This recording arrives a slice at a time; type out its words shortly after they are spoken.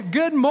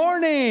good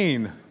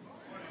morning.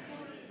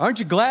 Aren't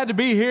you glad to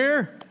be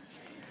here?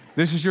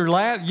 This is your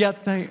last, yeah,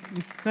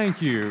 thank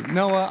you.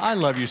 Noah, I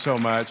love you so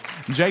much.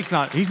 He's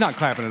not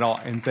clapping at all.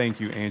 And thank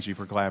you, Angie,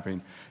 for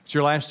clapping. It's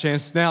your last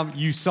chance. Now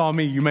you saw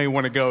me, you may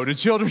want to go to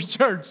Children's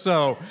Church.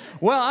 So,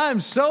 well,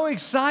 I'm so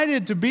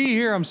excited to be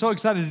here. I'm so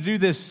excited to do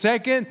this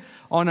second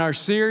on our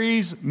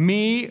series,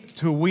 Me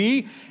to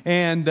We.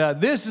 And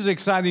this is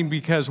exciting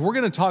because we're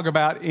going to talk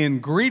about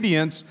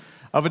ingredients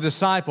of a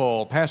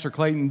disciple. Pastor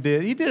Clayton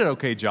did an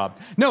okay job.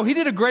 No, he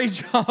did a great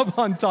job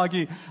on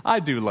talking. I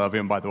do love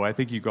him, by the way. I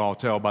think you can all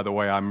tell by the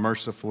way I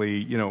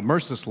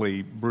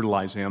mercilessly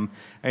brutalize him.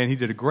 And he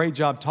did a great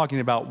job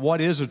talking about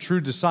what is a true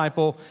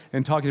disciple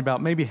and talking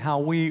about how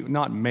we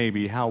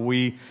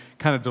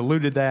kind of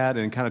diluted that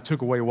and kind of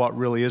took away what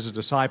really is a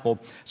disciple.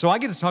 So I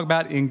get to talk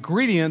about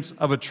ingredients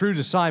of a true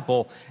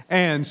disciple.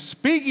 And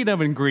speaking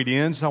of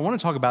ingredients, I want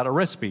to talk about a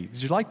recipe.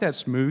 Did you like that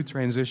smooth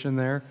transition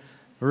there?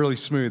 Really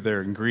smooth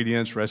there,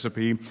 ingredients,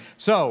 recipe.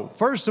 So,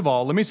 first of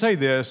all, let me say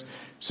this.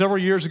 Several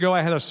years ago,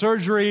 I had a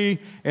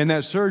surgery, and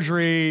that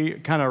surgery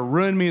kind of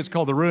ruined me. It's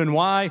called the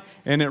Roux-en-Y,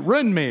 and it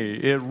ruined me.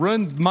 It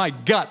ruined my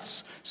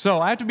guts.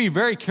 So I have to be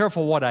very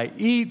careful what I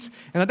eat,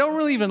 and I don't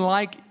really even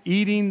like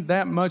eating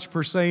that much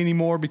per se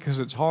anymore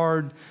because it's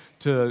hard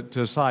to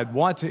decide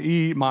what to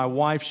eat. My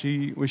wife,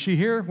 was she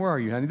here? Where are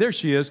you, honey? There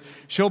she is.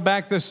 She'll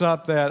back this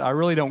up that I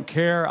really don't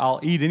care. I'll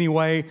eat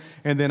anyway,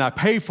 and then I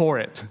pay for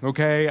it,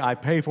 okay? I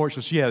pay for it, so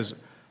she has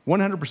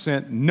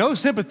 100% no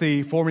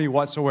sympathy for me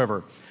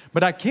whatsoever.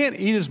 But I can't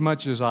eat as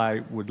much as I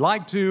would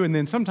like to, and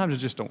then sometimes I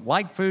just don't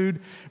like food,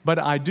 but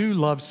I do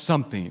love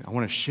something. I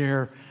want to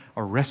share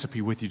a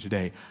recipe with you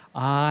today.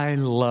 I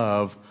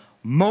love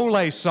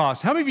mole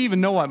sauce. How many of you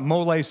even know what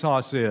mole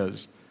sauce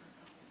is?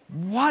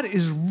 What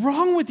is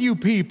wrong with you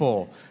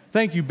people?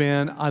 Thank you,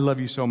 Ben. I love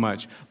you so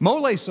much.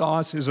 Mole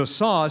sauce is a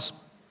sauce.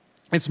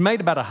 It's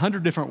made about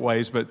 100 different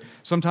ways, but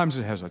sometimes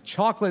it has a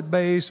chocolate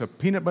base, a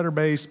peanut butter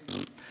base,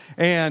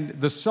 and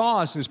the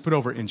sauce is put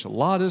over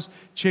enchiladas,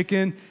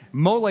 chicken.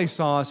 Mole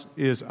sauce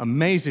is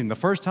amazing. The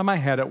first time I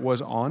had it was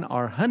on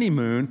our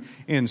honeymoon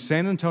in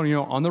San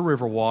Antonio on the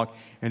Riverwalk,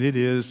 and it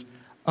is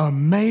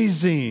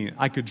amazing.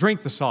 I could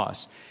drink the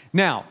sauce.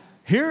 Now,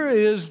 here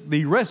is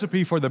the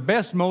recipe for the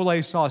best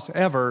mole sauce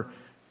ever.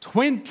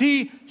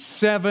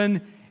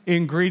 27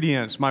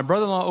 ingredients. My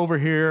brother-in-law over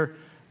here,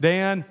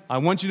 Dan, I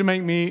want you to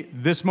make me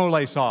this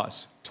mole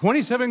sauce.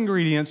 27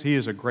 ingredients. He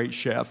is a great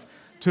chef.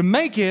 To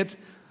make it,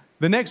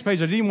 the next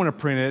page, I didn't want to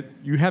print it.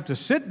 You have to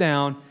sit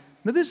down.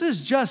 Now, this is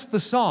just the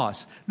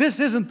sauce. This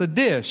isn't the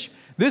dish.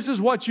 This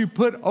is what you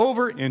put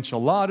over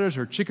enchiladas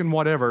or chicken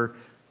whatever.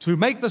 To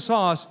make the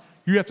sauce,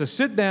 you have to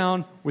sit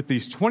down with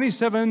these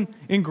 27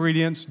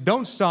 ingredients.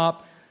 Don't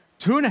stop.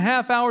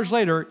 2.5 hours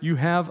later, you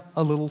have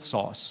a little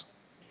sauce.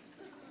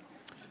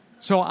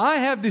 So I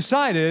have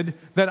decided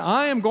that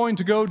I am going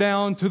to go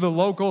down to the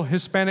local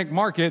Hispanic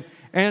market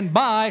and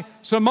buy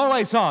some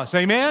mole sauce.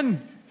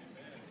 Amen?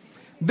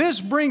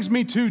 This brings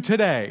me to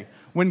today.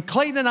 When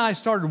Clayton and I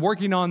started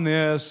working on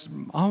this,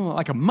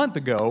 like a month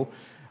ago,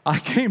 I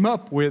came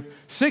up with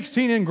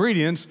 16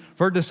 ingredients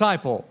for a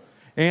disciple.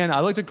 And I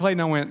looked at Clayton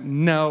and I went,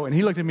 no. And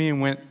he looked at me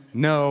and went,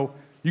 no,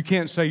 you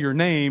can't say your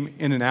name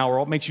in an hour.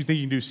 It makes you think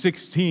you can do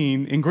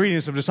 16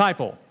 ingredients of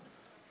disciple.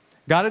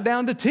 Got it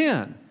down to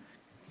 10.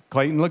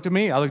 Clayton looked at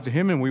me, I looked at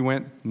him, and we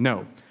went,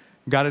 no.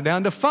 Got it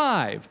down to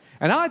 5.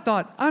 And I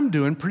thought, I'm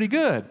doing pretty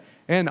good.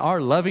 And our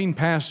loving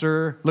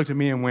pastor looked at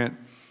me and went,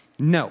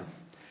 no.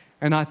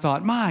 And I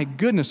thought, my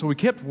goodness. So we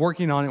kept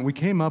working on it, and we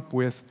came up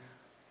with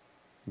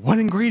 1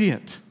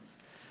 ingredient.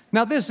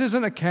 Now, this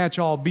isn't a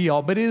catch-all,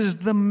 be-all, but it is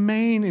the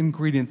main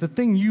ingredient, the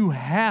thing you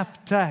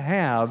have to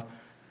have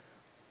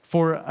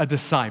for a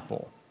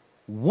disciple.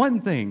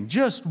 One thing,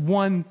 just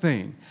one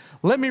thing.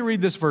 Let me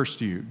read this verse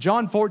to you.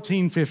 John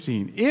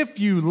 14:15. If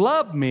you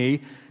love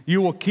me,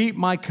 you will keep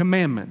my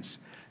commandments.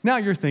 Now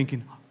you're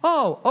thinking,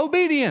 oh,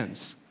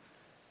 obedience.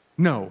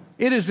 No,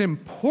 it is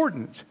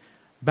important.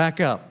 Back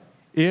up.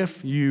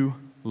 If you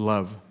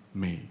love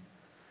me.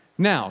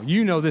 Now,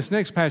 you know this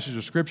next passage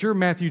of Scripture,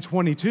 Matthew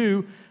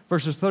 22,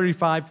 verses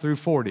 35 through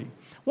 40.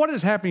 What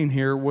is happening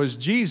here was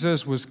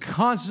Jesus was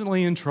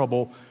constantly in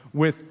trouble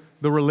with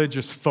the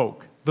religious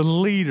folk, the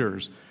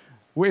leaders.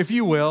 If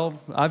you will,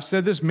 I've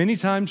said this many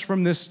times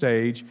from this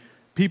stage,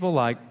 people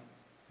like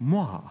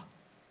moi,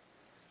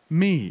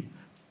 me,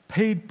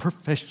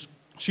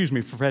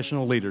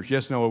 professional leaders.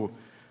 Yes, no,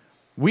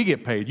 we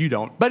get paid, you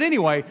don't. But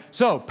anyway,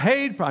 so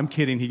I'm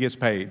kidding, he gets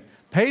paid.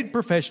 Paid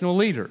professional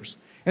leaders.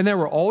 And they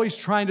were always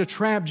trying to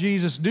trap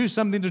Jesus, do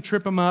something to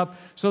trip him up.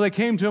 So they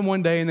came to him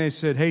one day and they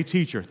said, hey,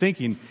 teacher,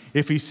 thinking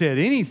if he said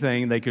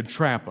anything, they could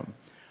trap him.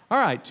 All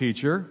right,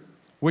 teacher,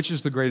 which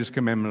is the greatest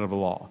commandment of the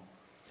law?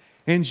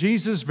 And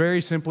Jesus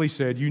very simply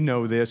said, you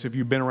know this, if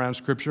you've been around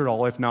Scripture at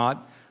all. If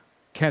not,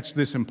 catch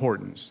this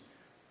importance.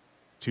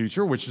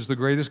 Teacher, which is the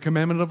greatest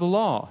commandment of the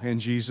law? And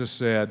Jesus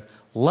said,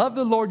 love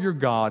the Lord your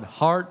God,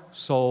 heart,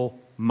 soul,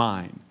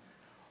 mind.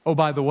 Oh,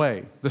 by the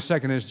way, the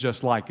second is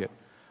just like it.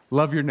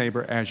 Love your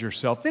neighbor as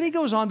yourself. Then he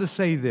goes on to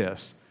say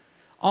this.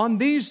 On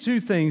these two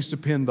things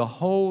depend the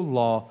whole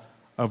law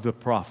of the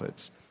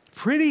prophets.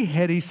 Pretty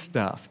heady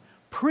stuff,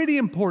 pretty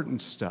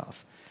important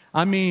stuff.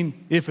 I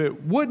mean, if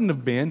it wouldn't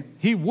have been,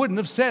 he wouldn't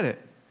have said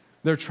it.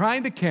 They're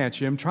trying to catch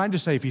him, trying to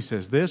say if he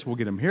says this, we'll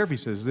get him here. If he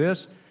says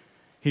this,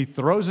 he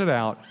throws it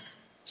out,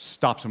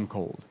 stops him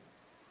cold.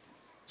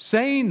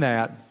 Saying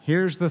that,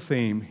 here's the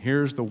theme,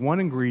 here's the one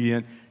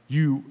ingredient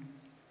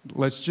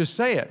let's just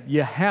say it,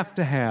 you have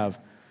to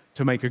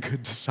make a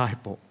good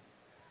disciple.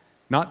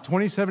 Not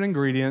 27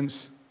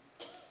 ingredients,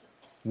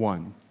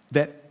 one.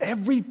 That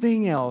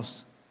everything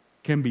else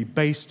can be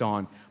based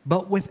on.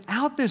 But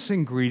without this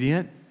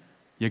ingredient,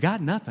 you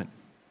got nothing.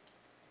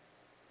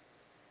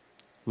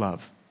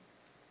 Love.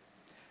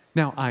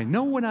 Now, I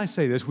know when I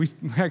say this,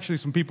 actually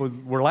some people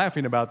were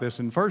laughing about this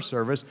in first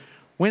service.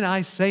 When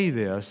I say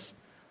this,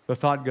 the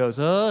thought goes,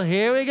 oh,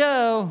 here we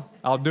go.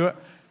 I'll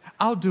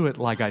do it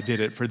like I did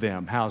it for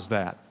them. How's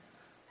that?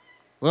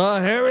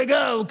 Well, here we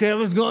go.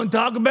 Kevin's going to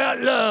talk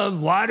about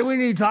love. Why do we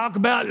need to talk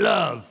about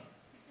love?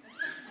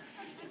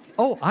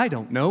 Oh, I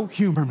don't know.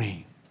 Humor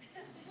me.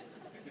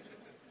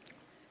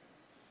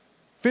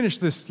 Finish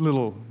this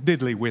little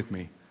diddly with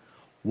me.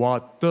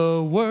 What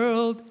the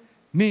world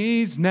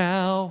needs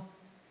now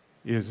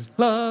is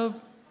love,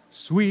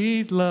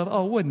 sweet love.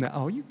 Oh, wouldn't that?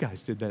 Oh, you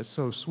guys did that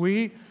so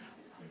sweet.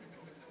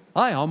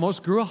 I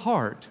almost grew a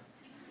heart.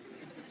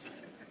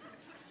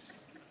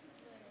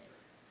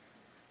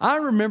 I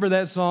remember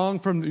that song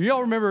from,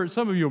 y'all remember,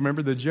 some of you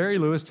remember the Jerry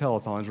Lewis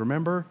telethons,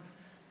 remember?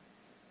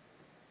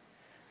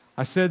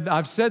 I've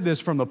said this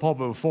from the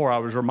pulpit before. I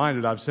was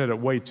reminded I've said it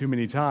way too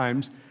many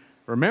times.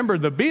 Remember,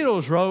 the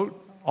Beatles wrote,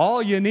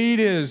 all you need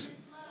is,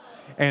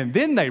 and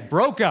then they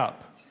broke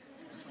up.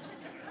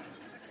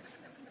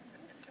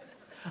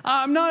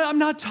 I'm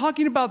not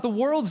talking about the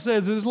world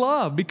says is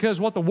love,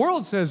 because what the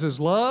world says is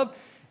love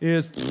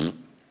is,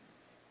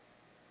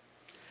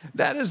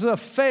 that is a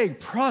fake,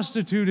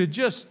 prostituted,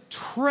 just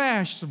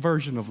trashed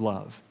version of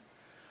love.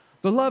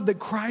 The love that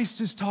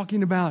Christ is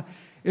talking about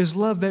is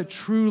love that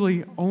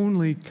truly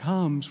only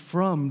comes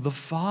from the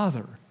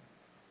Father.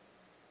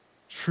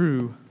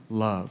 True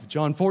love.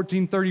 John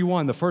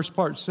 14:31, the first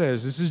part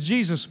says, this is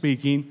Jesus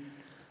speaking,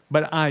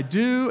 but I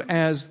do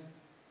as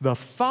the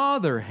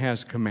Father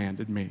has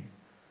commanded me,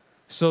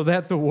 so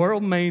that the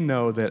world may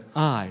know that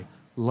I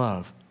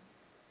love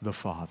the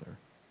Father.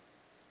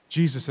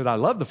 Jesus said, I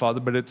love the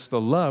Father, but it's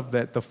the love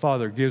that the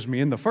Father gives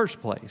me in the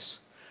first place.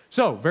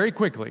 So, very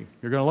quickly,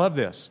 you're going to love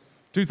this.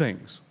 Two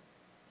things.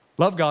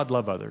 Love God,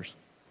 love others.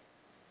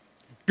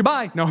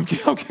 Goodbye. No, I'm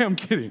kidding. Okay, I'm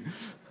kidding.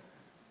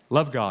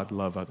 Love God,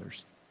 love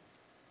others.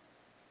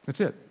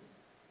 That's it.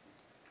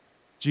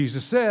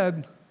 Jesus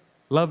said,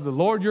 love the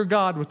Lord your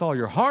God with all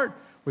your heart,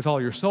 with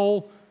all your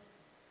soul,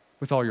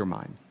 with all your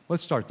mind.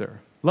 Let's start there.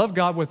 Love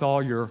God with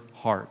all your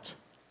heart.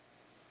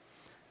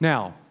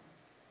 Now,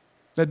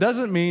 that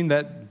doesn't mean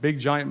that big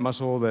giant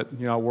muscle that,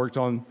 I worked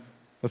on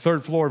the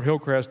third floor of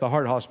Hillcrest, the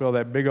heart hospital,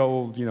 that big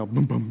old, boom,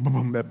 boom, boom,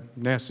 boom, that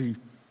nasty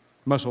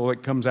muscle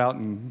that comes out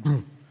and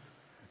boom.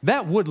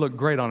 That would look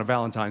great on a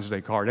Valentine's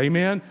Day card.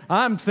 Amen?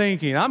 I'm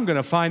thinking I'm going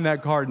to find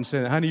that card and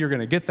say, honey, you're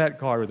going to get that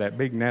card with that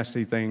big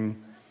nasty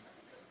thing.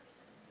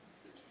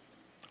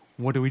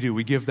 What do?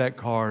 We give that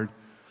card.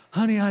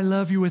 Honey, I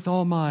love you with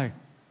all my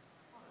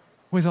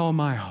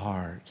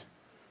heart.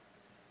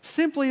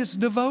 Simply, it's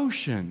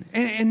devotion.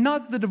 And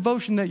not the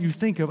devotion that you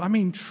think of. I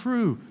mean,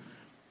 true,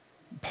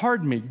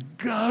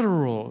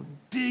 guttural,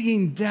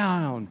 digging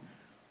down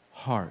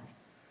heart.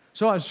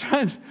 So I was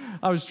trying,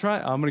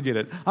 I'm going to get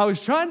it. I was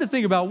trying to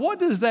think about what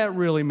does that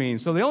really mean?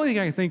 So the only thing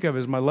I can think of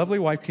is my lovely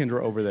wife,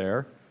 Kendra, over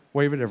there.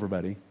 Wave at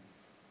everybody.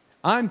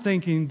 I'm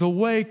thinking the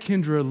way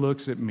Kendra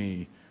looks at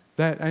me,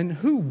 and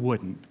who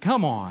wouldn't?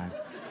 Come on.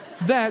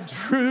 That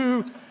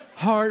true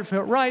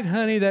heartfelt, right,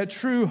 honey? That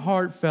true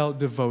heartfelt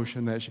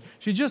devotion that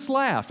she just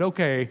laughed.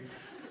 Okay.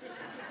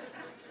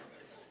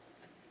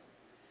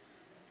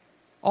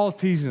 All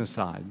teasing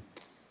aside,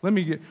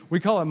 we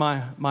call it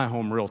my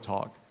home real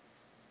talk.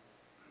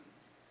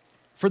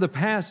 For the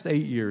past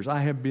 8 years, I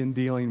have been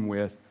dealing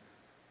with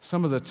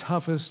some of the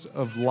toughest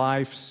of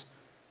life's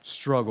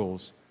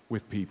struggles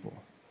with people.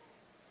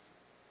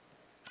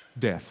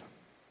 Death.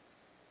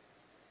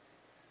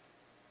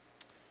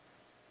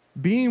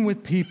 Being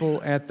with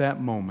people at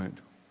that moment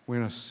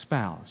when a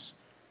spouse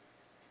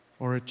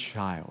or a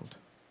child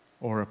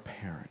or a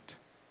parent.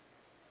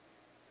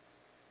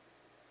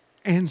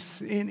 And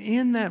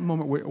in that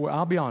moment,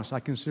 I'll be honest, I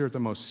consider it the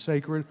most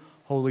sacred,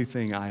 holy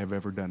thing I have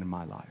ever done in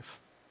my life.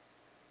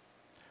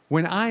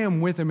 When I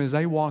am with them as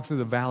they walk through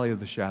the valley of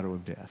the shadow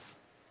of death.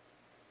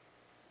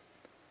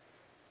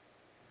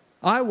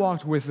 I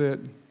walked with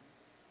it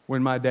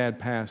when my dad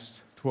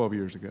passed 12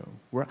 years ago,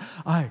 where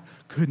I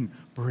couldn't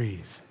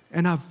breathe.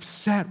 And I've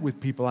sat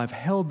with people, I've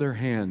held their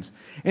hands.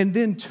 And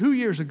then 2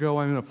 years ago,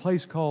 I'm in a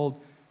place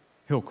called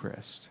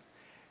Hillcrest.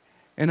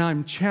 And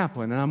I'm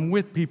chaplain, and I'm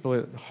with people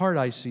at Heart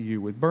ICU,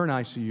 with Burn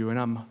ICU,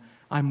 and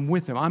I'm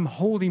with them. I'm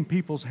holding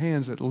people's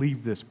hands that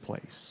leave this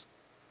place.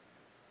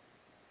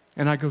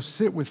 And I go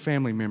sit with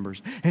family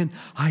members, and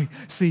I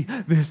see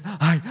this,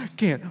 I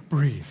can't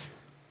breathe.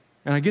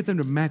 And I get them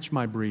to match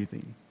my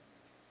breathing.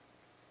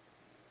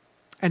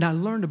 And I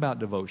learned about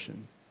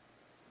devotion.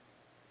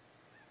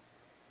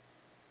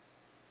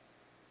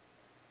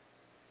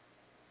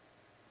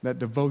 That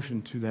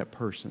devotion to that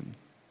person.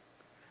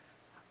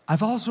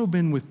 I've also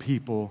been with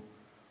people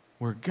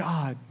where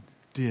God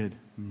did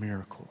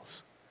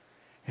miracles.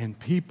 And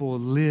people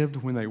lived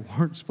when they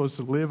weren't supposed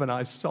to live, and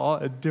I saw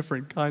a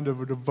different kind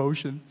of a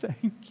devotion.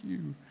 Thank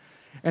you.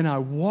 And I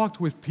walked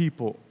with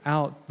people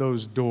out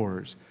those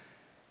doors.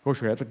 Of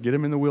course, we have to get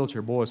them in the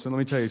wheelchair. Boy, so let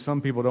me tell you,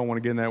 some people don't want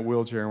to get in that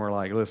wheelchair, and we're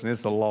like, listen,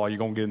 it's the law. You're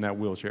going to get in that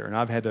wheelchair. And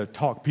I've had to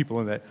talk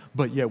people in that.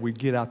 But yet we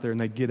get out there, and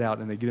they get out,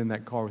 and they get in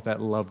that car with that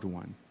loved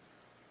one.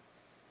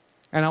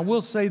 And I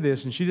will say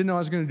this, and she didn't know I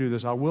was going to do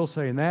this. I will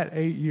say in that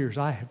 8 years,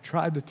 I have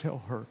tried to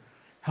tell her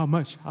how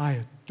much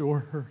I adore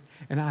her,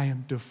 and I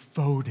am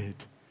devoted.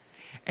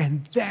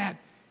 And that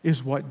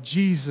is what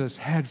Jesus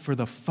had for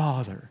the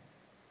Father.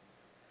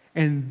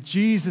 And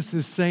Jesus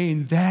is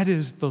saying that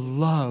is the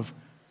love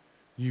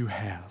you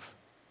have.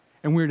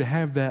 And we're to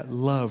have that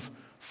love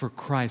for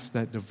Christ,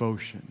 that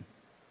devotion.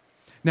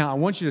 Now, I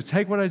want you to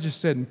take what I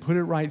just said and put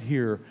it right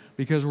here,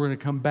 because we're going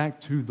to come back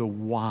to the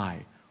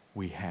why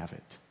we have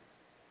it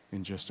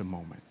in just a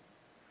moment.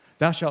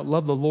 Thou shalt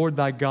love the Lord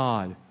thy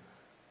God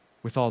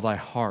with all thy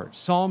heart.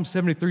 Psalm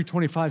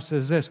 73:25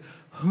 says this,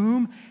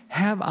 whom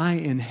have I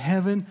in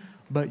heaven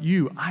but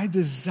you? I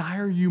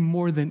desire you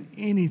more than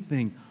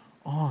anything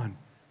on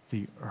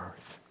the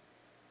earth.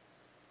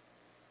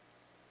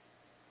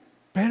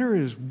 Better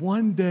is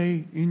one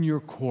day in your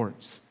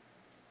courts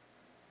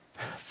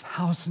than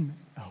 1,000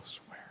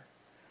 elsewhere.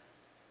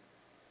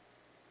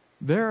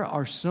 There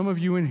are some of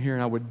you in here,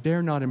 and I would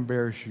dare not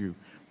embarrass you.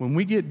 When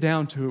we get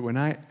down to it, when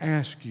I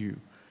ask you,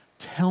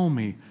 tell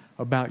me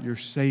about your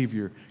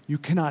Savior, you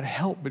cannot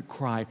help but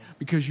cry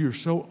because you're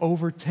so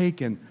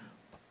overtaken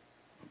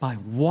by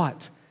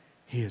what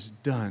He has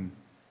done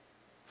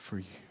for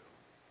you.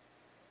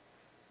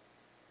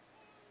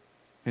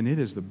 And it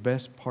is the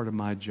best part of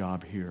my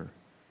job here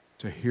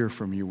to hear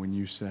from you when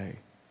you say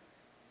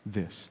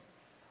this,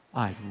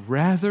 I'd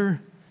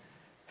rather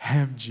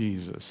have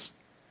Jesus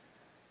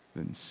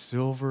than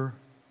silver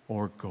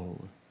or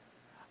gold.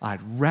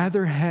 I'd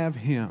rather have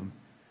Him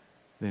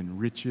than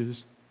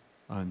riches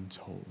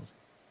untold.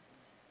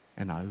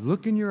 And I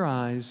look in your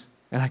eyes,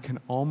 and I can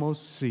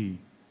almost see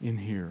in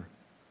here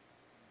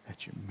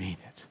that you mean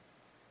it.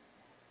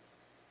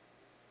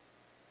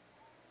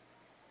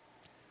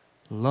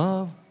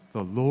 Love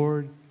the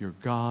Lord your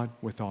God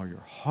with all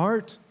your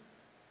heart,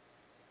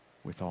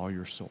 with all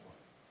your soul.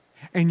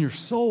 And your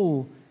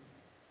soul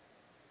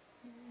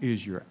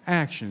is your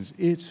actions.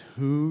 It's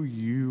who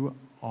you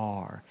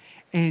are.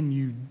 And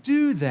you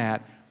do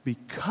that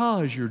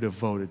because you're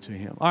devoted to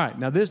Him. All right,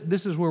 now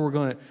this is where we're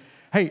going to,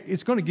 hey,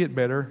 it's going to get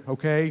better,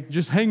 okay?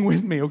 Just hang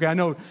with me, okay? I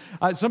know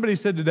somebody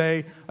said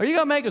today, are you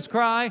going to make us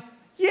cry?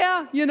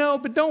 Yeah,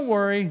 but don't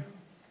worry.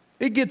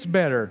 It gets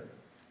better.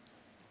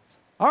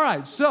 All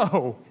right,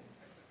 so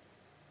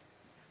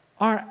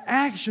our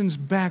actions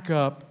back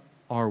up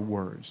our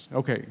words.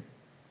 Okay,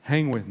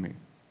 hang with me.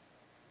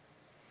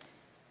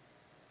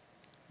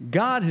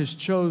 God has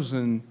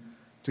chosen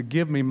to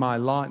give me my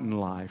lot in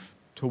life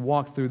to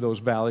walk through those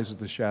valleys of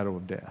the shadow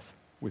of death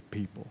with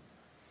people.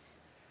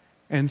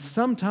 And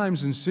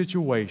sometimes in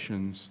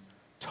situations,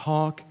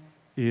 talk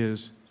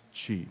is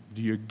cheap.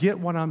 Do you get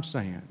what I'm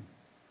saying?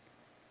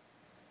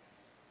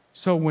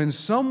 So when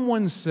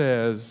someone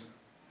says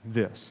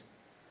this,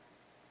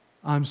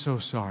 I'm so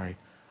sorry,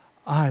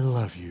 I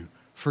love you,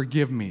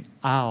 forgive me,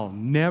 I'll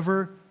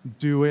never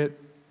do it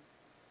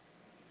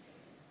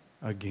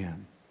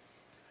again.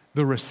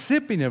 The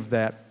recipient of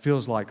that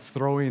feels like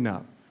throwing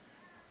up,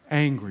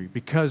 angry,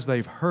 because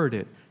they've heard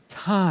it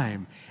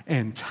time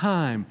and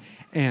time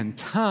and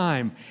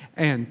time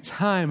and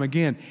time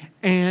again,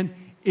 and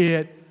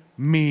it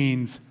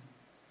means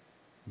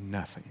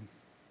nothing.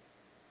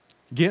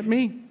 Get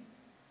me?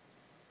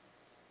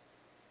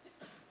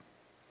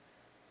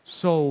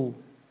 So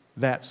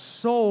that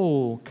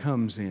soul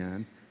comes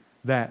in,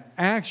 that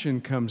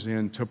action comes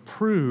in to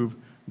prove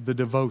the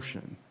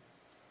devotion.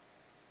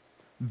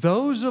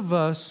 Those of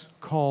us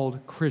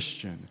called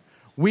Christian,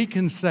 we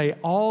can say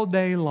all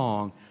day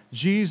long,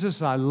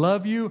 Jesus, I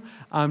love you,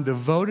 I'm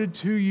devoted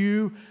to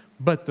you,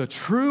 but the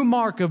true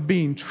mark of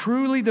being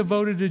truly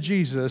devoted to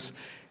Jesus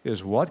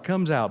is what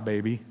comes out,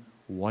 baby,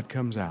 what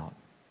comes out.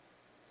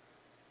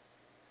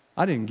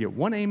 I didn't get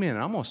one amen.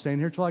 I'm going to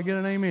stand here till I get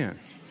an amen.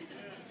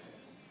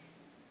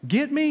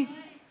 Get me?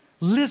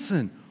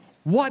 Listen,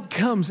 what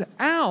comes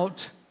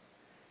out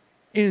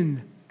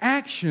in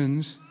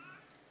actions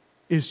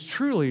is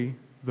truly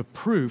the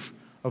proof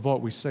of what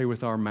we say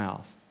with our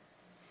mouth.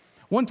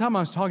 One time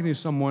I was talking to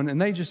someone,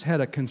 and they just had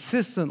a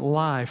consistent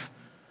life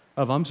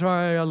of, I'm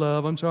sorry I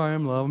love, I'm sorry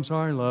I'm love, I'm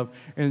sorry I love,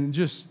 and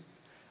just,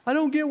 I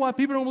don't get why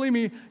people don't believe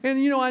me.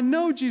 And, I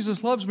know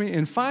Jesus loves me,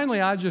 and finally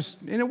and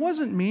it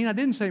wasn't mean, I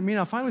didn't say mean,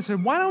 I finally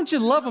said, why don't you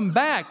love them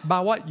back by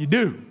what you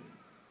do?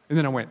 And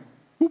then I went,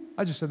 whoop,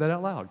 I just said that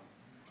out loud.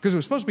 Because it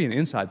was supposed to be an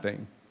inside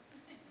thing.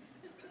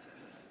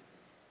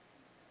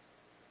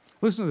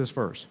 Listen to this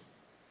verse.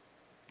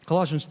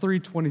 Colossians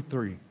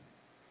 3:23.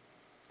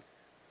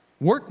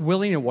 Work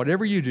willing at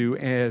whatever you do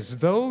as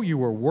though you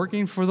were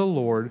working for the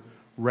Lord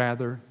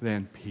rather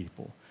than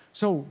people.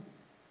 So,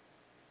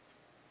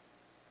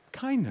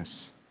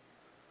 kindness,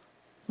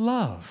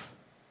 love.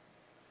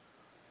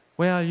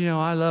 Well,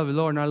 I love the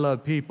Lord and I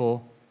love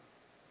people.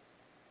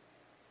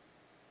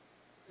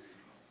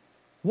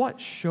 What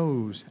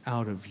shows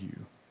out of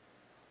you?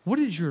 What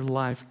does your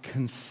life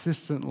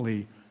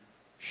consistently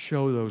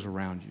show those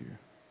around you?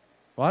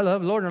 Well, I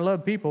love the Lord and I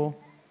love people.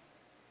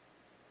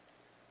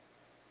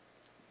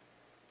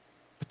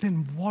 But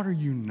then what are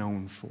you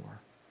known for?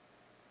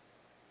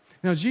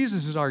 Now,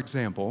 Jesus is our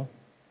example.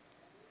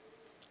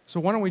 So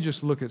why don't we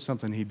just look at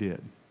something he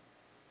did?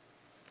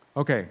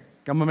 Okay,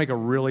 I'm going to make a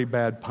really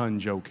bad pun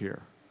joke here.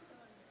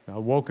 I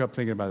woke up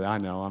thinking about it. I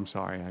know, I'm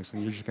sorry,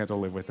 actually. You just have to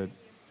live with it.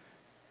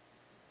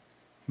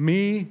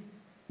 Me,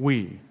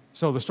 we.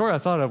 So the story I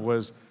thought of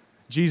was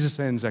Jesus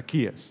and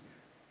Zacchaeus.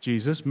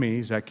 Jesus,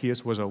 me,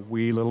 Zacchaeus was a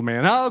wee little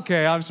man.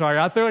 Okay, I'm sorry.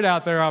 I threw it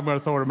out there. I'm going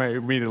to throw it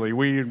immediately.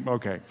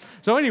 Okay.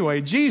 So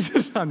anyway,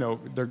 Jesus, I know,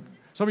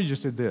 somebody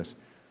just did this.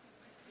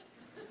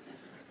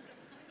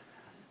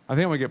 I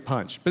think I'm going to get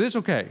punched, but it's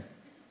okay.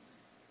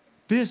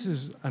 This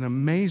is an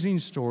amazing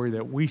story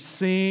that we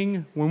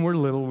sing when we're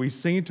little. We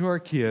sing it to our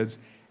kids,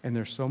 and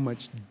there's so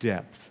much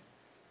depth.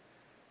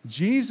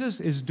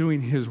 Jesus is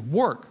doing his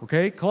work,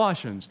 okay?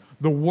 Colossians,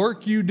 the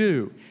work you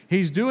do.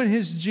 He's doing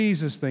his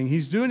Jesus thing.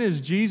 He's doing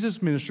his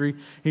Jesus ministry.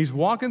 He's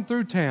walking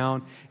through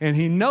town, and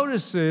he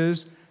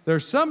notices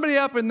there's somebody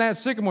up in that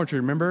sycamore tree.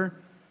 Remember?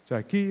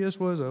 Zacchaeus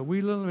was a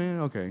wee little man.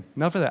 Okay,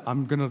 enough of that.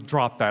 I'm going to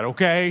drop that,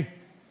 okay?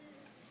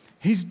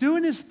 He's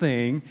doing his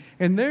thing,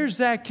 and there's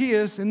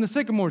Zacchaeus in the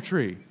sycamore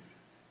tree.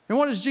 And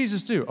what does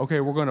Jesus do? Okay,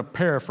 we're going to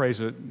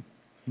paraphrase it in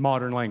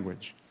modern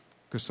language,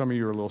 because some of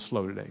you are a little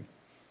slow today.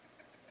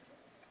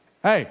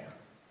 Hey,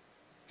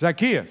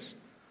 Zacchaeus,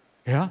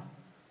 yeah?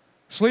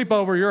 Sleep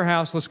over your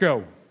house, let's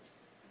go.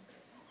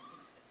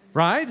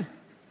 Right?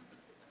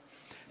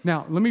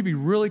 Now, let me be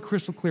really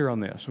crystal clear on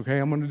this, okay?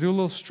 I'm going to do a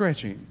little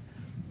stretching.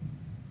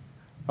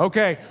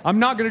 Okay, I'm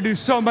not going to do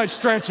so much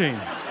stretching.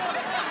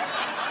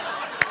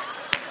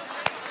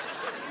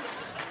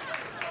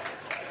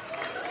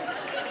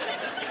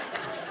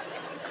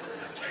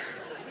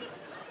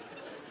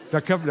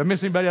 Did I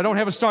miss anybody? I don't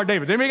have a Star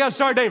David. Anybody got a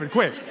Star David?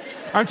 Quick.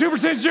 I'm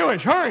 2%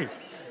 Jewish. Hurry.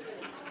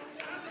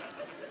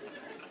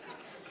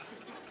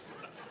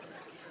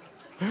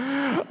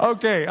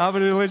 Okay, I'm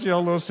going to let you know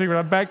a little secret.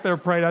 I'm back there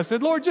praying. I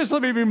said, Lord, just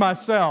let me be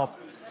myself.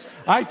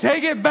 I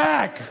take it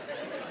back.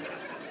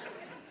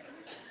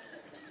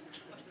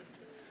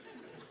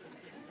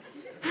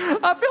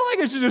 I feel like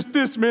I should just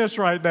dismiss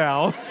right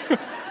now.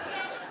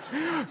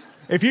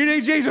 If you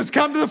need Jesus,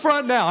 come to the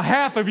front now.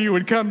 Half of you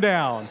would come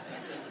down.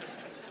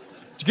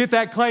 Did you get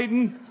that,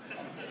 Clayton?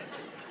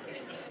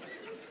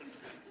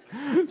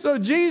 So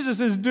Jesus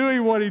is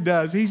doing what he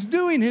does. He's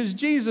doing his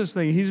Jesus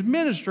thing. He's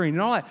ministering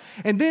and all that.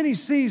 And then he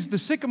sees the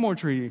sycamore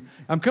tree.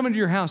 I'm coming to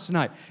your house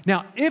tonight.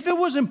 Now, if it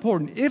was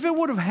important, if it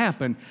would have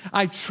happened,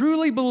 I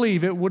truly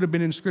believe it would have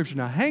been in Scripture.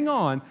 Now, hang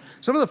on.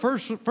 Some of the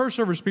first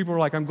service people were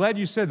like, I'm glad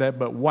you said that,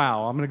 but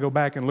wow, I'm going to go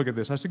back and look at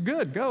this. I said,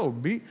 good, go.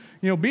 Be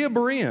a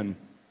Berean.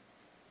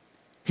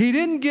 He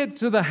didn't get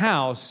to the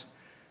house,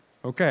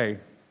 okay,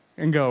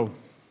 and go,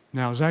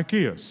 now,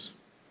 Zacchaeus,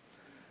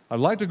 I'd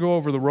like to go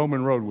over the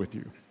Roman road with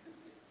you.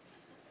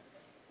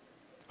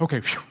 Okay,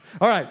 whew.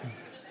 All right.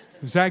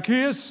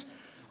 Zacchaeus,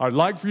 I'd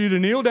like for you to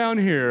kneel down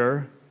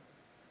here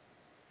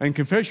and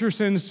confess your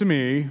sins to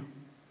me,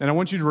 and I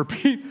want you to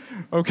repeat,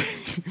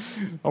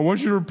 I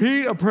want you to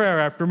repeat a prayer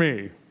after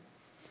me,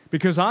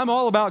 because I'm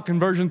all about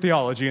conversion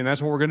theology, and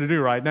that's what we're going to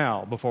do right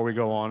now before we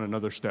go on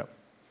another step.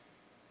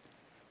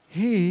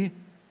 He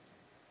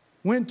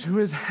went to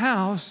his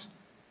house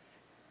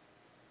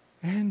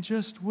and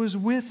just was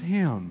with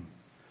him.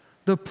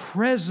 The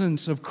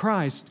presence of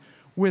Christ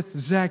with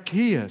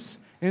Zacchaeus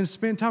and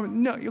spent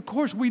time. No, of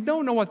course, we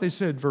don't know what they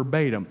said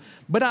verbatim,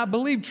 but I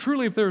believe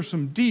truly if there are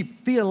some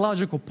deep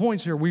theological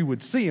points here, we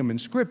would see them in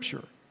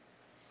Scripture.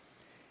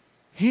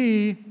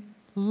 He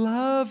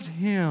loved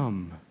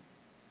him.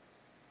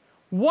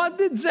 What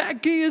did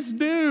Zacchaeus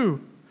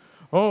do?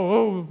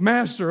 Oh,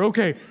 Master,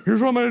 okay,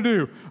 here's what I'm going to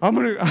do.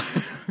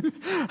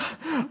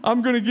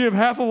 I'm going to give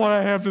half of what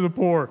I have to the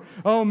poor.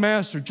 Oh,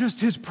 Master,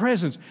 just his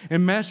presence.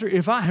 And Master,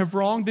 if I have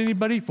wronged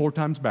anybody, 4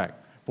 times back.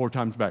 4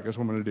 times back, that's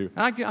what I'm going to do.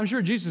 And I'm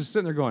sure Jesus is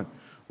sitting there going,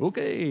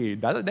 okay,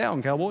 dial it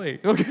down, cowboy.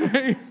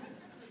 Okay.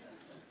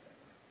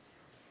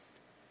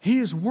 He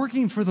is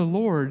working for the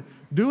Lord,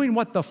 doing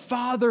what the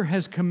Father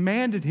has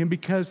commanded him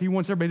because he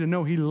wants everybody to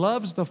know he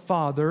loves the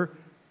Father.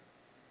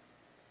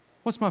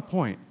 What's my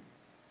point?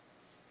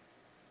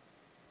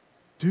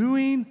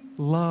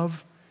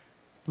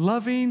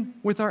 Loving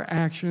with our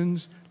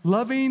actions,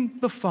 loving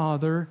the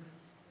Father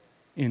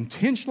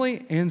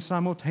intentionally and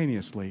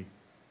simultaneously,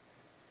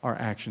 our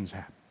actions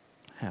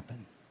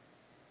happen.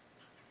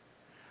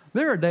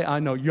 There are days, I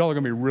know y'all are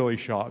going to be really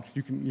shocked.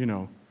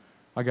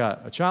 I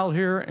got a child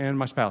here and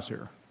my spouse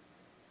here.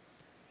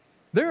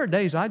 There are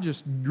days I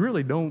just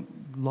really don't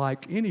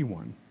like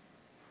anyone,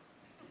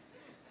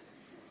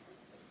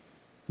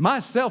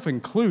 myself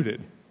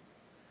included.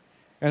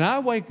 And I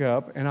wake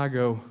up and I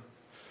go,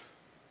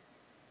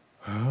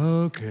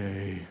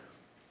 okay,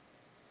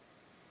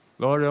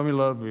 Lord, help me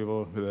love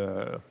people.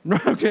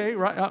 Okay,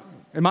 right?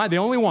 Am I the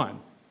only one?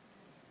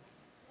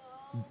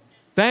 No.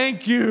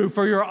 Thank you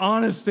for your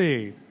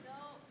honesty. No,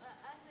 I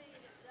say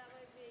that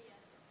might be a yes.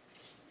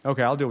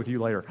 Okay, I'll deal with you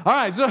later. All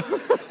right, so,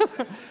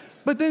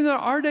 but then there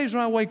are days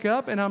when I wake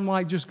up and I'm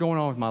like just going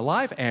on with my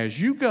life as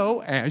you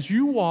go, as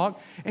you walk,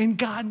 and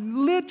God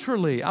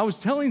literally, I was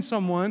telling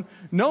someone,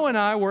 Noah and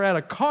I were at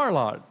a car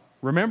lot,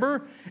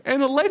 remember?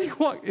 And a lady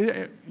walked,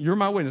 you're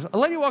my witness, a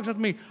lady walks up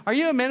to me, are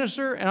you a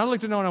minister? And I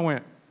looked at Noah and I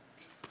went,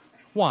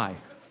 why?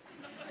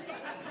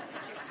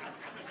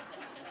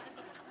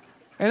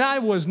 And I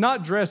was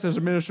not dressed as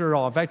a minister at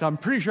all. In fact, I'm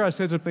pretty sure I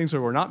said some things that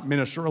were not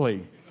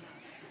ministerially.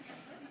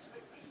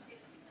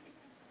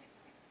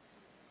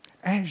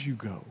 As you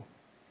go,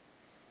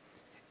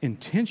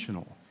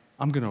 intentional,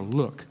 I'm going to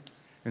look.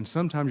 And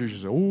sometimes you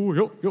just say, oh,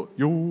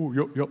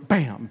 yo,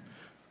 bam.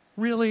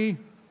 Really?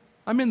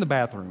 I'm in the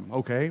bathroom,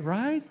 okay,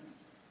 right?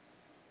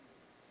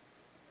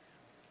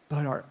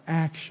 But our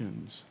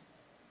actions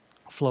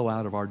flow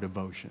out of our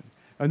devotion.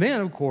 And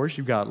then, of course,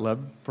 you've got love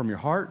from your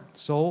heart,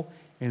 soul,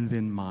 and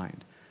then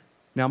mind.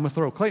 Now, I'm going to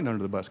throw Clayton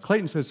under the bus.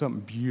 Clayton said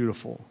something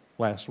beautiful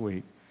last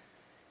week.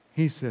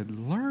 He said,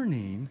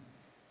 learning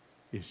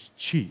is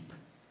cheap.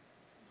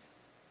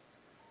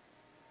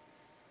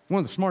 One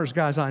of the smartest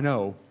guys I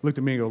know looked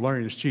at me and go,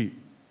 learning is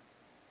cheap.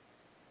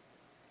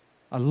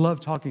 I love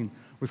talking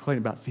with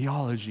Clayton about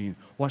theology and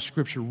what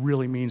Scripture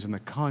really means in the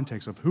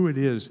context of who it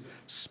is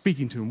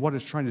speaking to and what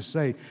it's trying to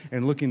say,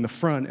 and looking the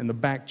front and the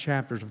back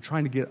chapters of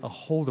trying to get a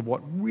hold of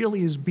what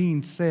really is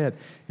being said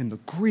in the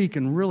Greek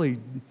and really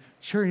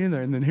sharing in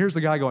there. And then here's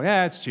the guy going,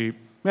 it's cheap.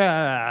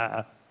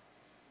 And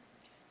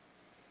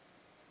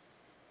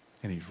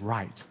he's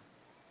right.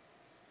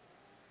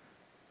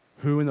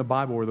 Who in the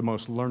Bible were the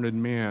most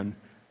learned men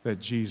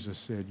that Jesus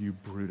said, you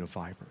brood of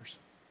vipers?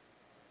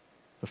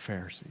 The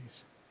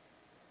Pharisees.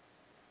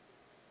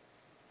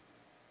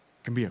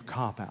 Can be a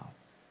cop-out.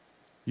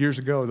 Years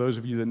ago, those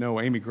of you that know,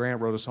 Amy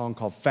Grant wrote a song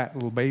called Fat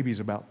Little Babies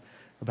about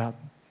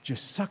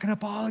just sucking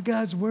up all of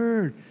God's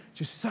word,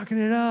 just sucking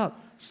it up,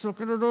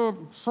 sucking it up,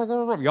 sucking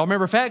it up. Y'all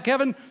remember Fat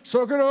Kevin?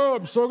 Suck it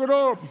up, suck it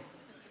up.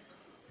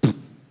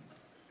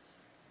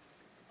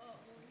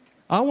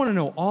 I want to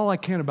know all I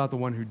can about the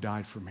one who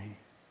died for me.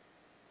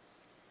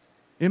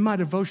 In my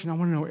devotion, I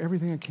want to know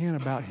everything I can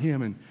about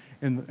him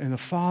and the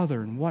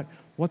Father and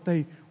what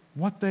they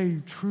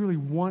truly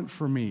want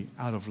for me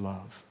out of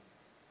love.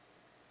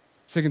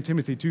 2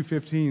 Timothy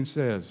 2:15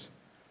 says,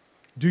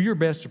 do your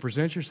best to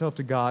present yourself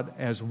to God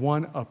as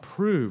one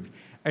approved,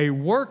 a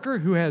worker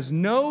who has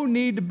no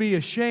need to be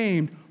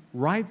ashamed,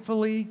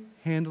 rightfully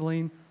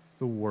handling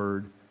the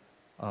word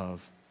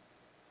of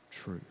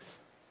truth.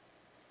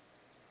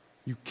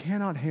 You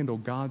cannot handle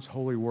God's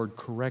holy word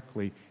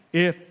correctly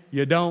if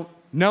you don't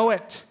know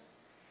it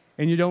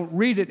and you don't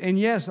read it. And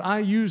yes, I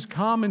use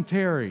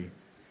commentary.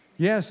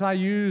 Yes, I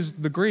use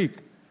the Greek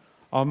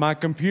on my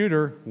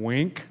computer,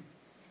 wink.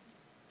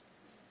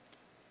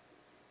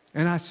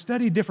 And I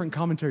study different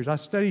commentaries. I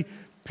study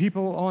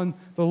people on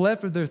the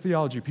left of their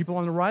theology, people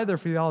on the right of their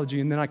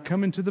theology, and then I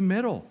come into the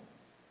middle.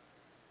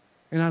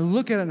 And I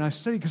look at it and I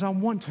study because I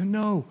want to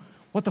know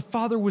what the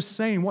Father was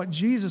saying, what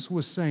Jesus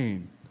was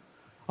saying.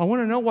 I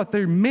want to know what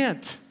they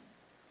meant.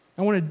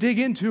 I want to dig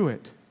into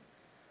it.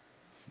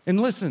 And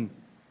listen,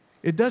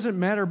 it doesn't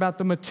matter about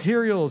the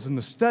materials and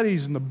the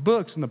studies and the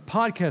books and the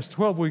podcasts,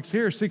 12 weeks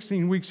here,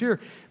 16 weeks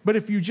here. But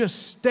if you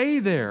just stay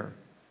there,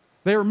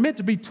 they are meant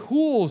to be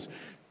tools,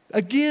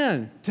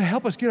 again, to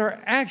help us get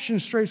our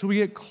actions straight so we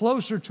get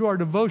closer to our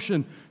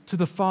devotion to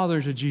the Father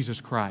and to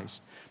Jesus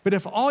Christ. But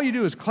if all you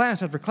do is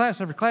class after class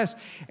after class,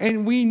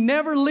 and we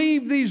never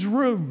leave these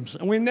rooms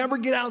and we never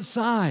get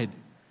outside,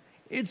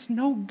 it's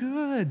no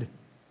good.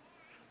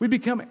 We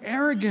become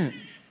arrogant,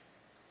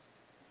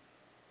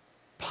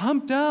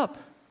 pumped up.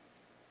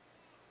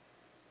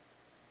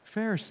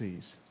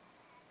 Pharisees.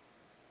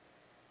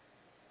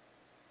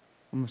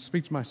 I'm going to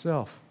speak to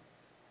myself.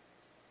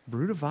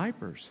 Brood of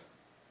vipers.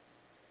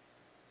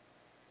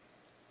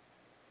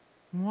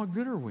 And what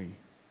good are we?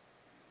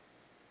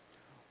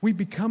 We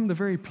become the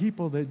very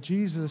people that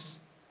Jesus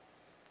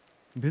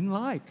didn't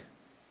like.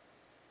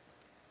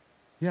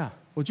 Yeah.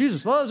 Well,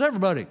 Jesus loves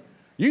everybody.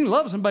 You can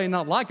love somebody and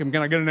not like him.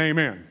 Can I get an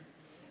amen?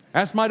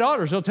 Ask my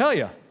daughters, they'll tell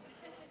you.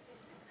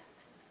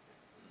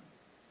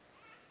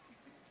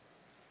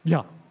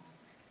 Yeah.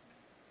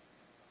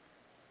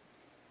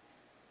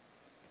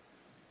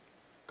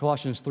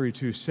 Colossians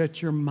 3:2,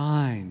 set your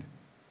mind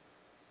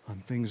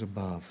on things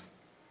above,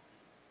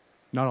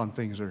 not on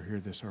things that are here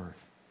this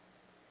earth.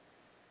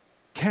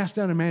 Cast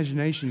down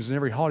imaginations and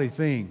every haughty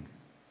thing.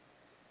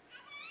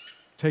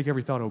 Take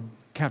every thought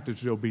captive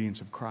to the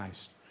obedience of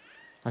Christ.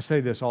 I say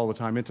this all the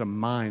time. It's a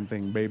mind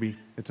thing, baby.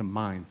 It's a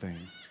mind thing.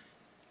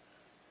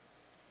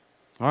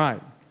 All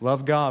right.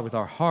 Love God with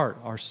our heart,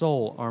 our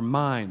soul, our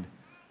mind.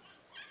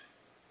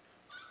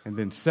 And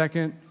then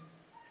second,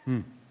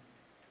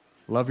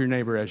 love your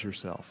neighbor as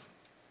yourself.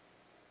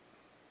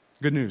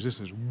 Good news, this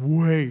is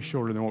way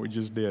shorter than what we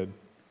just did.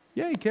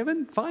 Yay,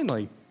 Kevin,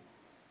 finally.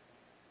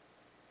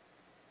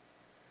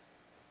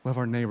 Love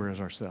our neighbor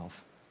as ourselves.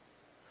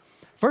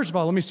 First of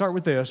all, let me start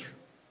with this.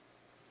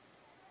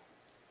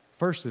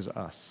 First is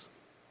us,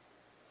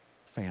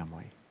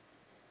 family.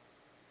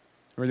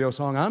 Remember the old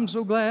song, I'm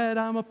so glad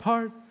I'm a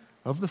part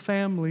of the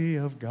family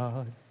of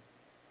God.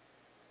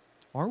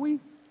 Are we?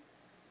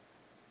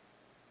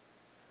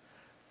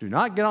 Do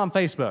not get on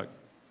Facebook.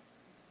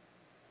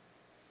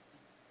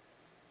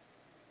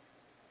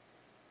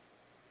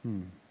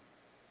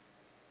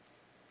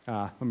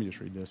 Let me just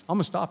read this. I'm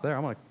going to stop there.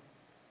 I'm going to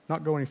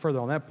not go any further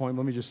on that point.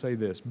 Let me just say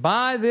this.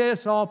 By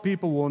this, all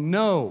people will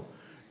know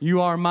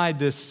you are my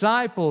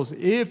disciples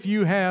if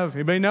you have,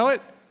 anybody know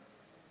it?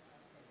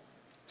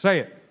 Say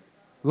it.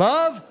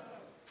 Love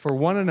for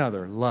one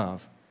another.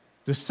 Love.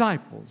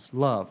 Disciples.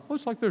 Love. Well,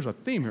 it's like there's a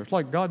theme here. It's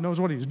like God knows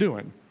what he's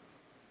doing.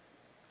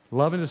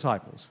 Love and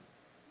disciples.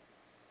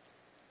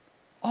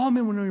 All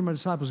men will know you're my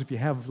disciples if you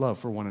have love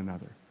for one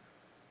another.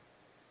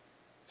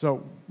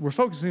 So we're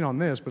focusing on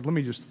this, but let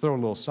me just throw a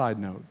little side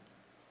note.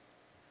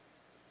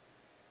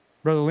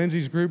 Brother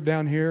Lindsay's group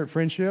down here at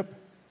Friendship,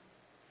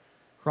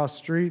 across the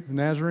street, the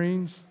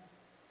Nazarenes.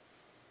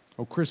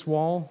 Oh, Chris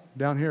Wall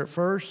down here at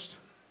First.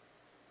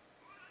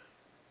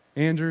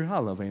 Andrew, I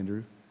love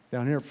Andrew,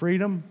 down here at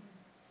Freedom.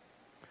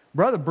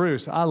 Brother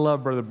Bruce, I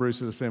love Brother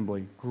Bruce's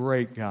assembly.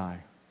 Great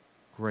guy,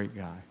 great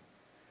guy.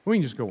 We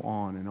can just go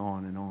on and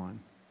on and on.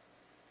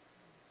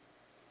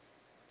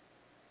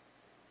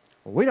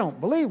 Well, we don't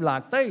believe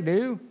like they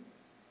do.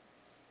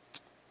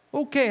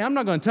 Okay, I'm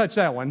not going to touch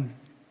that one.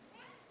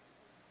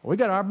 We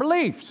got our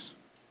beliefs.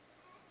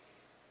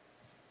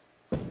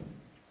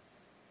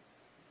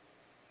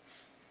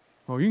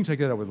 Well, you can take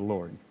that up with the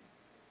Lord.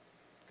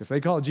 If they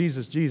call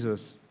Jesus,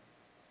 Jesus,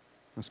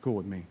 that's cool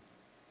with me.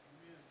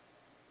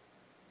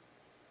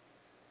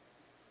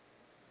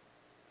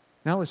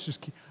 Now let's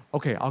just keep,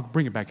 okay, I'll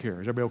bring it back here.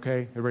 Is everybody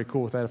okay? Everybody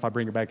cool with that if I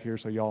bring it back here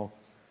so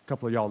a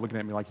couple of y'all looking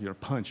at me like you're going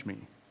to punch me?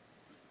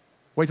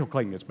 Wait till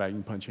Clayton gets back, you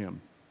can punch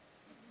him.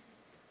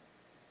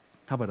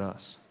 How about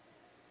us?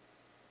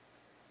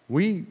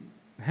 We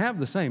have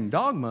the same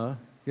dogma,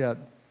 yet,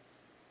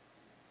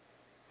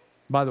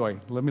 by the way,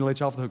 let me let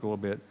you off the hook a little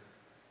bit.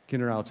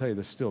 Kendra, I'll tell you,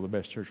 this is still the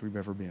best church we've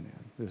ever been in.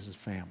 This is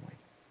family.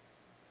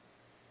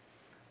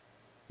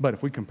 But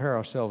if we compare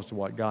ourselves to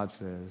what God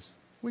says,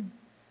 we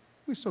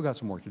still got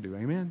some work to do.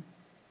 Amen?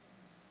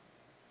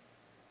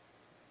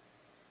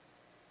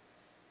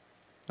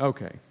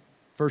 Okay,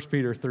 1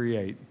 Peter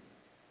 3:8.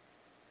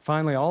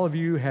 Finally, all of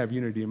you have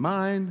unity of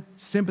mind,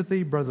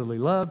 sympathy, brotherly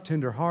love,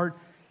 tender heart,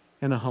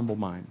 and a humble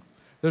mind.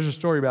 There's a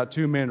story about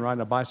two men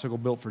riding a bicycle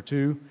built for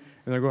two,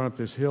 and they're going up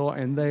this hill,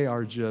 and they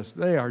are just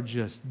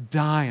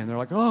dying. They're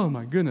like, oh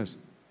my goodness.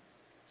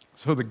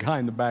 So the guy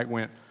in the back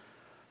went,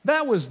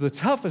 that was the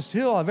toughest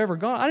hill I've ever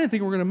gone. I didn't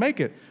think we were going to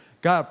make it.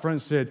 Guy up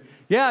front said,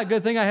 yeah,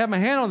 good thing I had my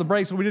hand on the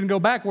brake so we didn't go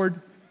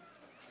backward.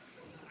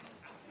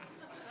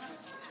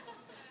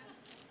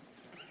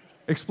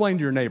 Explain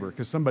to your neighbor,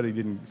 because a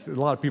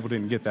lot of people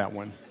didn't get that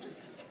one.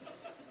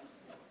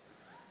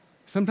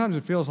 Sometimes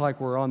it feels like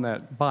we're on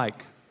that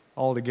bike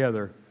all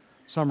together.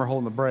 Some are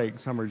holding the brake,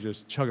 some are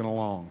just chugging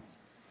along.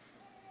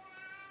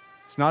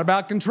 It's not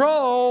about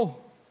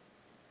control,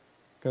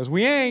 because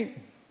we ain't.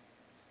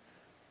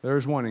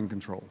 There's one in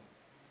control.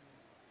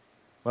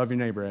 Love your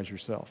neighbor as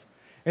yourself.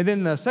 And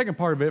then the second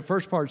part of it,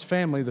 first part's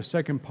family, the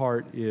second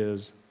part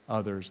is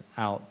others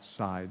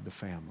outside the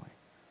family.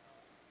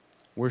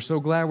 We're so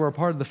glad we're a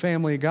part of the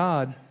family of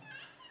God.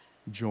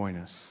 Join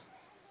us.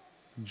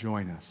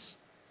 Join us.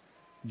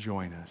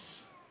 Join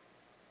us.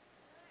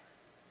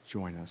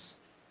 Join us.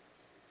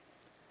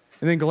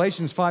 And then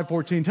Galatians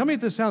 5:14. Tell me if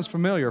this sounds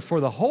familiar. For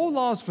the whole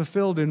law is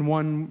fulfilled in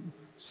one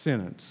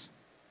sentence.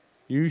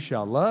 You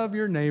shall love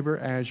your neighbor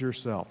as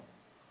yourself.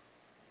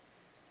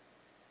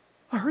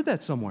 I heard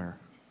that somewhere.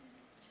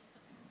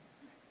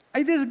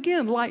 It is,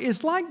 again,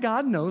 it's like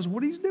God knows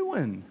what he's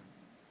doing.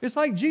 It's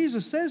like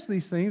Jesus says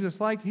these things. It's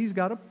like he's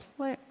got a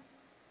plan.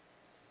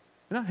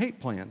 And I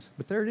hate plans,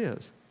 but there it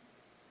is.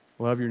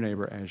 Love your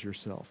neighbor as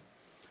yourself.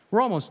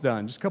 We're almost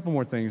done. Just a couple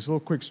more things. A little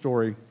quick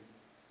story.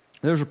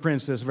 There's a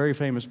princess, a very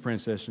famous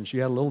princess, and she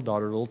had a little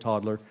daughter, a little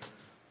toddler.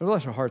 But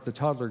bless her heart, the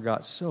toddler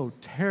got so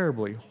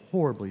terribly,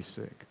 horribly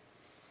sick.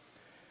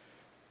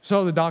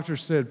 So the doctor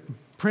said,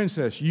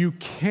 princess, you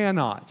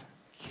cannot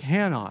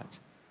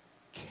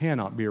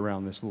be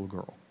around this little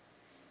girl.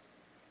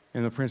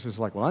 And the princess is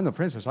like, well, I'm the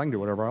princess. I can do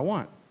whatever I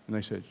want. And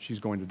they said,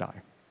 she's going to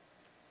die.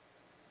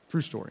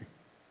 True story.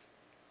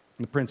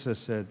 And the princess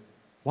said,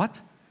 what?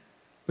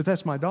 But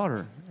that's my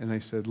daughter. And they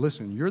said,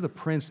 listen, you're the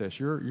princess.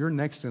 You're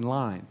next in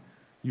line.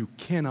 You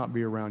cannot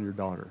be around your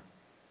daughter.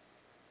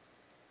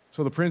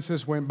 So the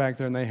princess went back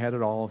there and they had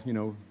it all,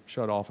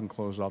 shut off and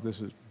closed off. This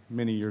is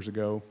many years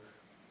ago.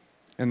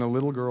 And the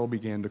little girl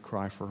began to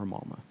cry for her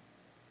mama.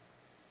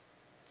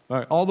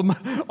 All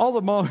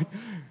the moms,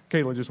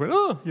 Caitlin just went,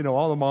 oh,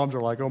 all the moms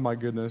are like, oh my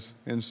goodness.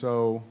 And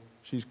so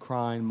She's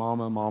crying,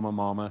 mama, mama,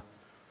 mama.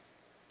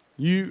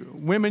 You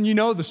women, you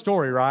know the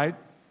story, right?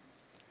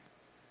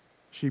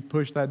 She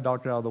pushed that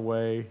doctor out of the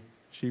way.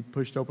 She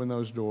pushed open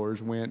those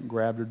doors, went,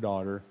 grabbed her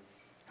daughter,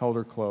 held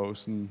her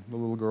close, and the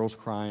little girl's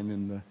crying,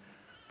 and the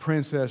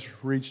princess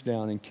reached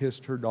down and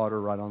kissed her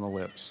daughter right on the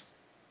lips.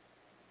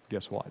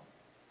 Guess what?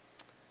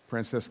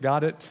 Princess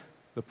got it.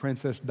 The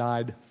princess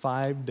died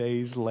 5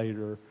 days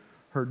later.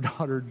 Her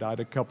daughter died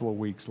a couple of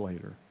weeks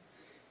later.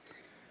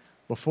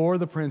 Before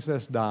the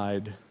princess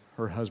died,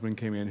 her husband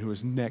came in, who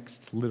was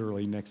next,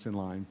 literally next in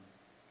line.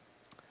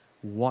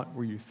 What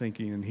were you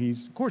thinking? And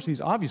he's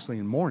obviously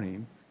in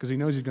mourning because he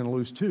knows he's going to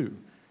lose two,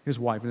 his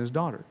wife and his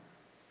daughter.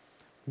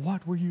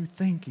 What were you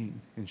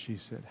thinking? And she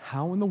said,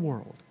 how in the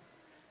world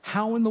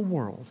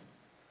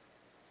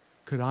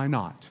could I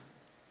not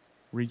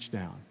reach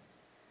down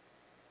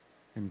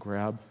and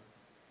grab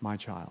my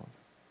child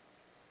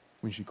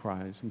when she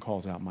cries and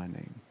calls out my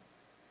name?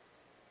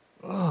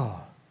 Ugh.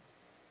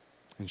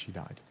 And she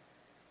died.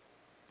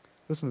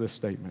 Listen to this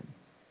statement.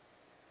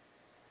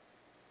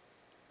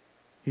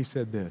 He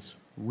said this,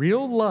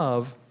 real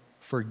love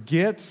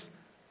forgets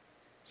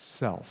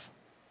self.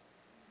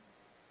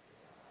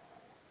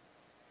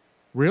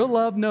 Real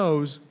love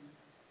knows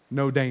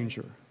no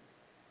danger.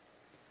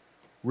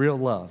 Real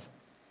love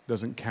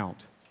doesn't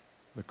count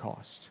the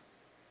cost.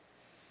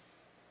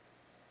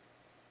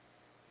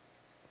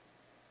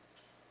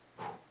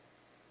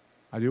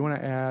 I do want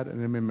to add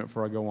an amendment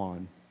before I go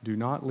on. Do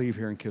not leave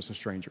here and kiss a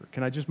stranger.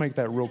 Can I just make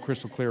that real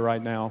crystal clear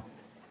right now?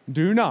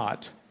 Do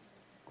not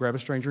grab a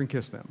stranger and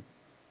kiss them.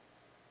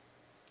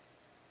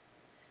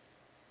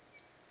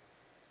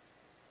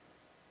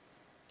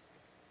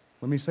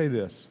 Let me say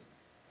this,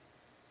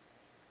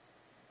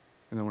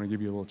 and I want to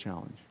give you a little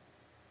challenge.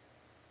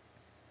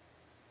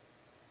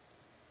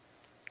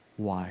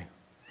 Why?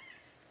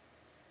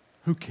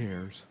 Who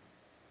cares?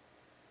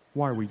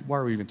 Why are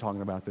we even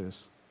talking about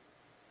this?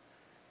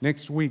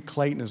 Next week,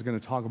 Clayton is going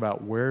to talk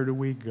about where do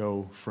we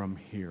go from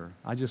here.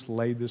 I just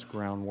laid this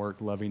groundwork,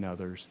 loving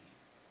others,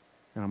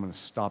 and I'm going to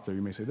stop there.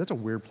 You may say, that's a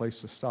weird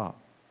place to stop.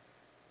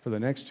 For the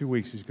next 2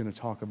 weeks, he's going to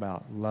talk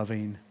about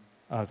loving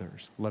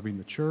others, loving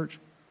the church,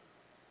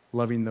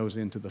 loving those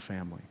into the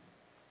family.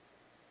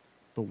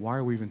 But why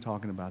are we even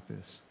talking about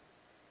this?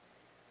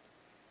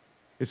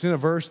 It's in a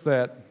verse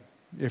that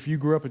if you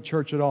grew up at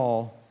church at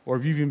all, or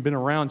if you've even been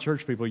around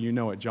church people, you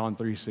know it, John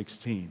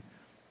 3:16,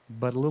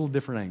 but a little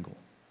different angle.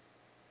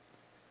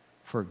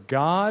 For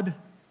God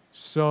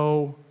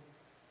so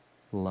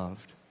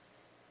loved.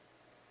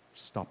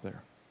 Stop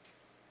there.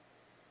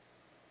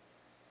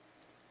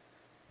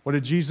 What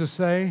did Jesus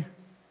say?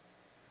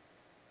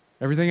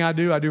 Everything I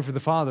do for the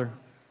Father.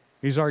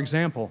 He's our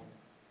example.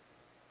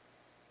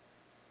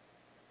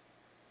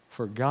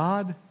 For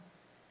God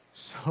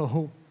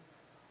so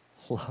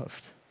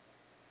loved.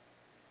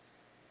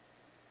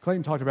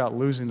 Clayton talked about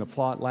losing the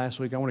plot last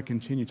week. I want to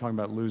continue talking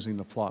about losing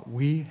the plot.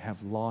 We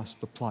have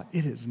lost the plot.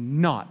 It is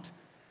not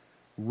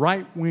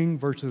right wing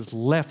versus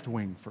left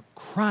wing, for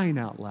crying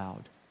out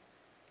loud.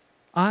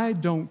 I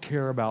don't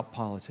care about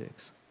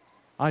politics.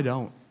 I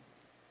don't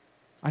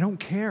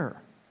care.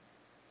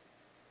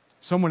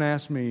 Someone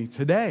asked me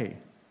today,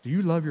 do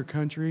you love your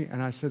country?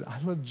 And I said, I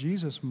love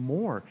Jesus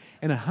more.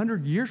 And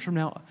 100 years from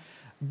now,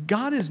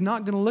 God is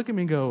not going to look at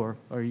me and go,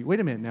 wait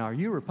a minute now, are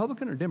you a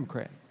Republican or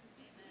Democrat?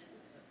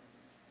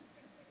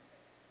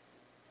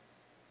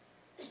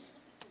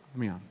 I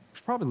mean, I'm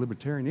probably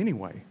libertarian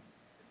anyway.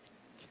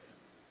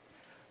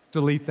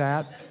 Delete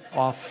that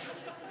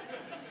off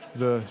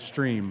the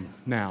stream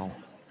now.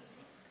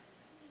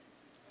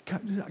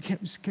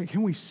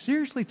 Can we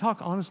seriously talk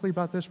honestly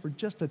about this for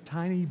just a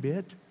tiny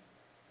bit?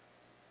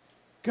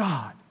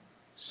 God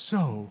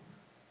so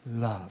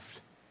loved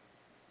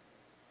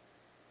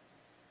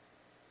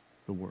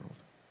the world.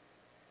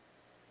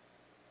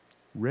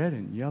 Red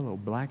and yellow,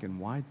 black and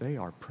white, they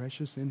are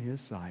precious in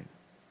His sight.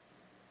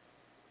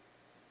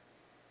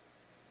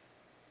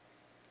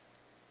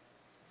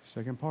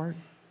 Second part,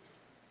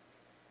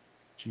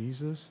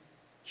 Jesus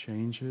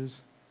changes.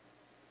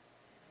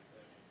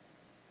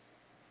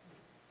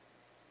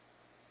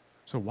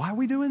 So why are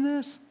we doing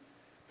this?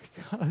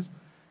 Because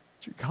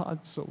God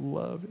so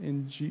loved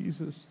and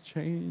Jesus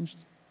changed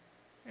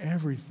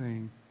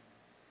everything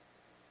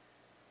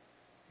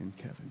in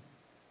Kevin.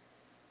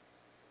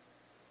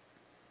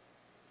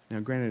 Now,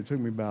 granted, it took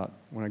me about,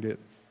 when I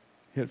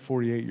hit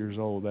 48 years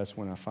old, that's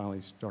when I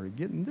finally started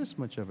getting this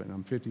much of it, and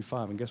I'm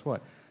 55, and guess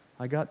what?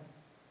 I got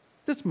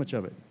this much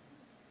of it.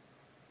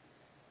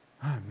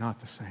 I'm not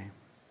the same.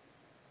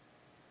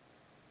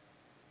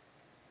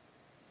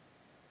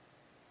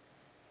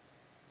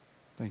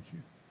 Thank you.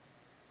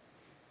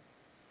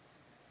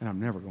 And I'm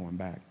never going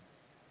back.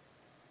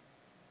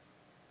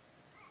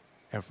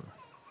 Ever.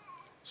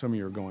 Some of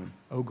you are going,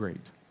 oh,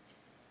 great.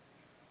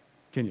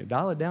 Can you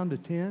dial it down to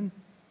 10?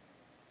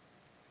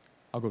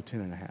 I'll go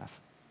 10 and a half.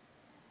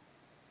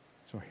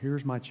 So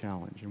here's my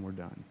challenge, and we're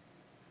done.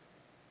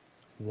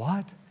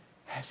 What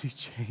has He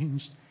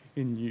changed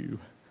in you?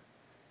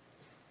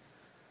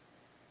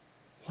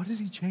 What has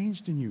he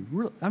changed in you?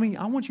 Really, I mean,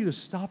 I want you to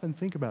stop and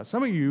think about it.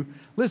 Some of you,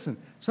 listen,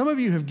 some of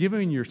you have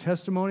given your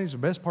testimonies, the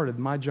best part of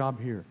my job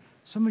here.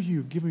 Some of you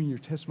have given your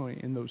testimony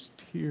in those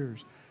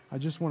tears. I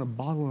just want to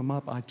bottle them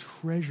up. I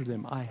treasure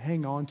them. I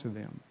hang on to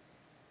them.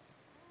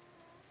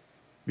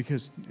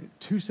 Because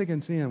 2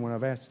 seconds in, when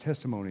I've asked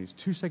testimonies,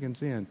 2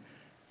 seconds in,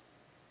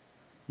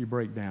 you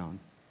break down.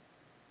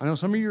 I know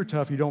some of you are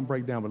tough, you don't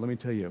break down, but let me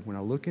tell you, when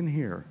I look in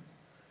here,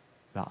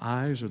 the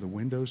eyes are the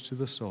windows to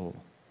the soul.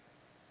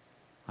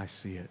 I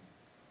see it.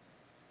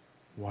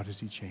 What has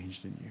he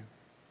changed in you?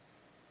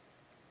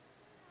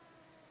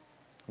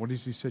 What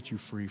does he set you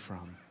free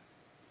from?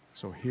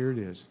 So here it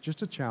is.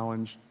 Just a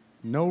challenge.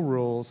 No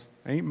rules.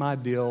 Ain't my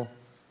deal.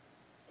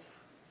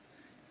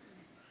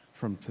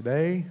 From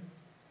today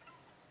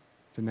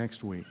to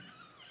next week,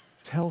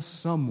 tell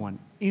someone,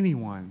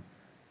 anyone.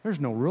 There's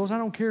no rules. I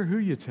don't care who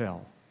you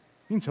tell.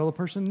 You can tell the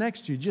person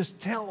next to you. Just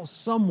tell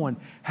someone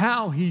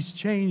how he's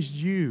changed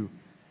you.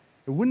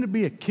 Wouldn't it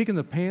be a kick in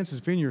the pants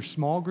if in your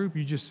small group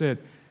you just said,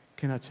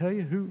 can I tell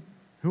you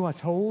who I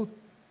told?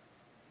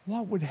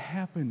 What would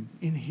happen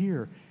in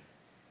here?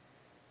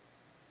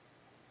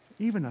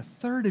 Even a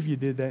third of you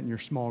did that in your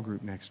small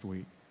group next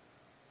week.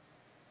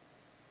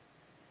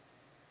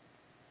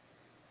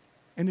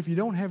 And if you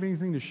don't have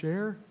anything to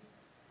share,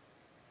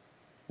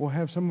 we'll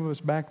have some of us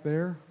back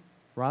there.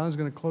 Rylan's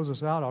going to close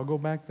us out. I'll go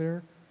back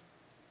there.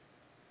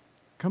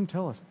 Come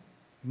tell us.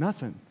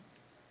 Nothing.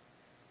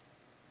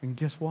 And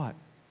guess what?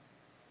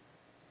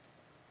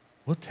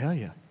 We'll tell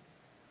you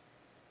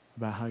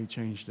about how he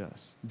changed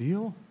us.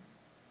 Deal?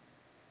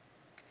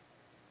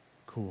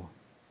 Cool.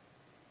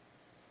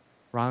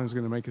 Rylan's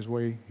going to make his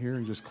way here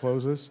and just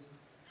close us.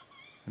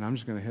 And I'm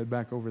just going to head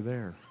back over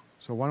there.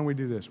 So why don't we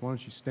do this? Why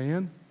don't you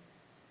stand?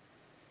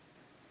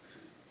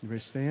 You ready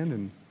to stand?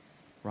 And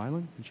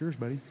Rylan, it's yours,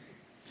 buddy.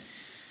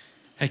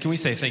 Hey, can we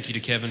say thank you to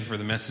Kevin for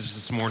the message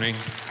this morning?